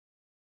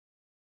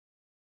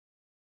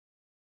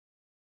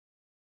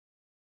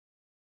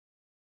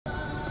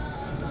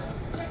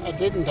I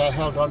didn't. I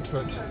held on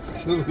to it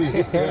till we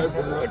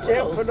opened Watch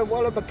out for the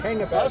Wallaba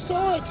kangaroo. I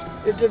saw it.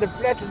 Into the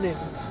flattening.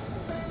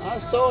 I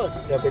saw it.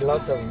 There'll be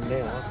lots of them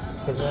now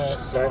because Yeah,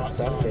 it's starting right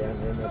sundown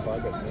and they're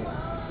buggered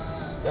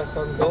now. Just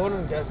on dawn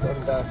and just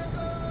on dusk.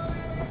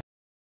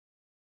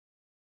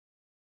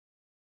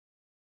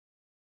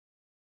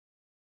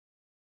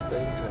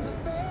 Steam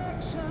trains.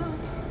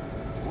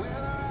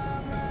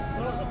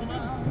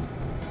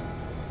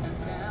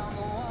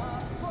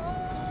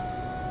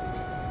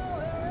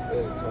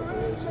 Yeah, the top of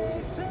those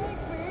used to get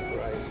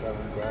grey,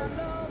 southern greys.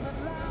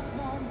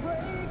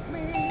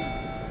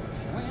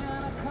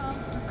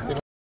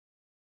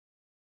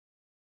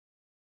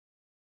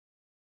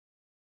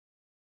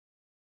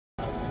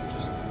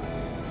 Just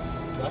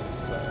that,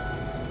 so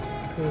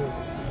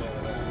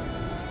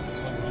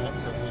 10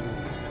 minutes of him.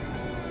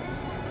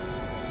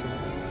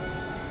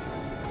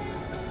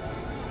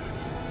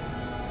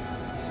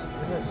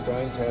 Isn't it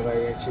strange how they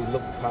actually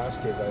look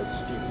past you, those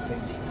stupid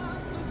things?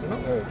 They're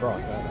not very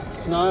bright, are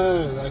they?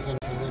 No, they can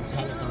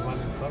panic and run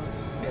in front of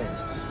you. Yeah.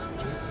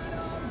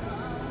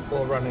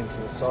 Or run into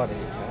the side of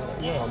your car.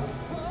 That's Yeah. common.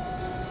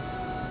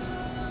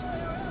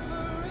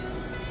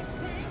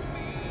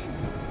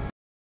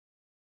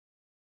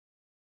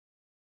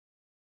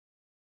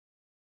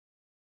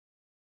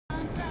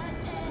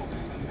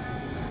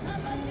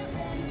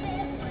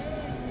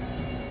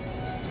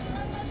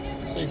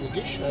 See the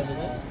dish over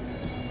there?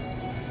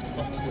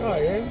 Oh,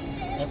 yeah?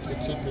 That's the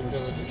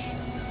Tidbinbilla dish.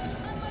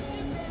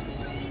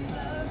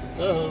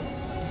 Oh.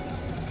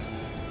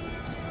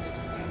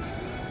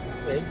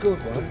 Yeah, good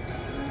one.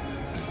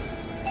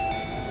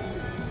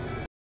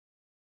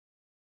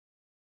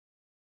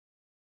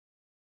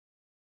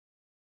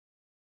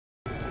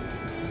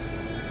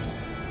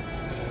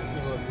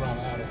 People have run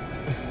out of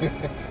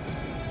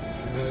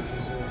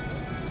emergency.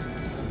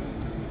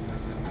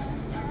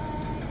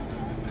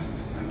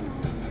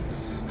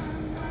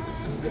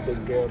 She's a big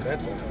girl, that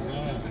one.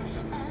 Yeah.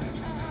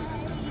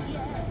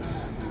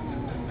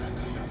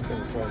 She's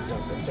going to try and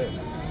jump the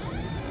fence.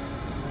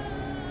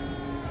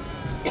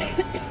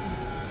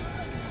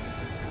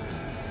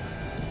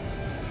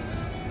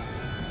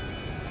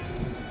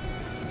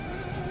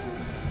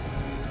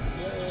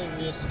 Yeah,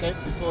 we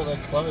escaped before they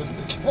closed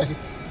the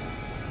gates.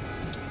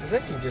 I was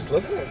actually just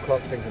looking at the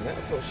clock thinking that.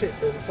 I thought, shit,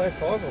 did it say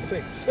 5 or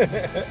 6? 6.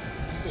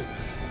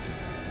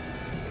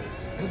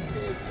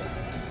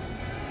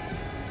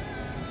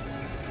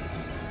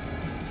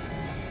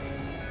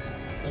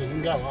 So you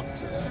can go up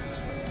to that.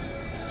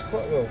 It's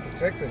quite well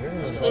protected, isn't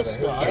it? This By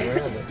the guy. hills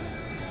around it.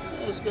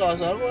 This guy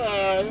said,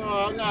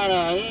 well,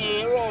 no,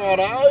 yeah,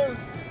 righto.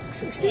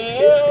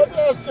 Yeah,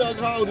 just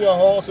hold your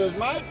horses,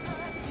 mate.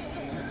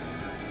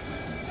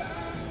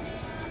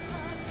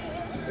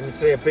 When you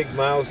see a big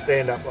male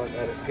stand up like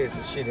that, it scares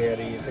the shit out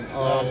of you. You think,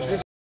 oh, I'm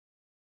just...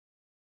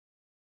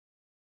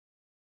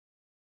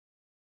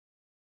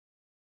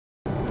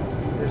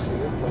 Especially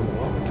this time of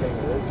night with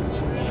kangaroos and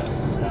shit.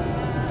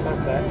 Not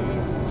that.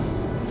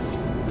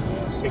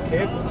 Be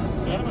careful.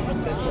 Yeah, no,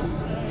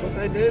 That's what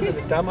they do, they're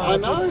the dumbasses. I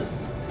know.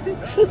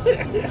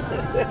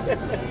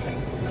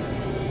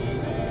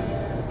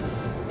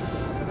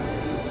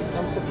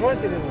 I'm surprised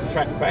they didn't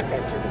track back at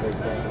you, to be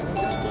fair.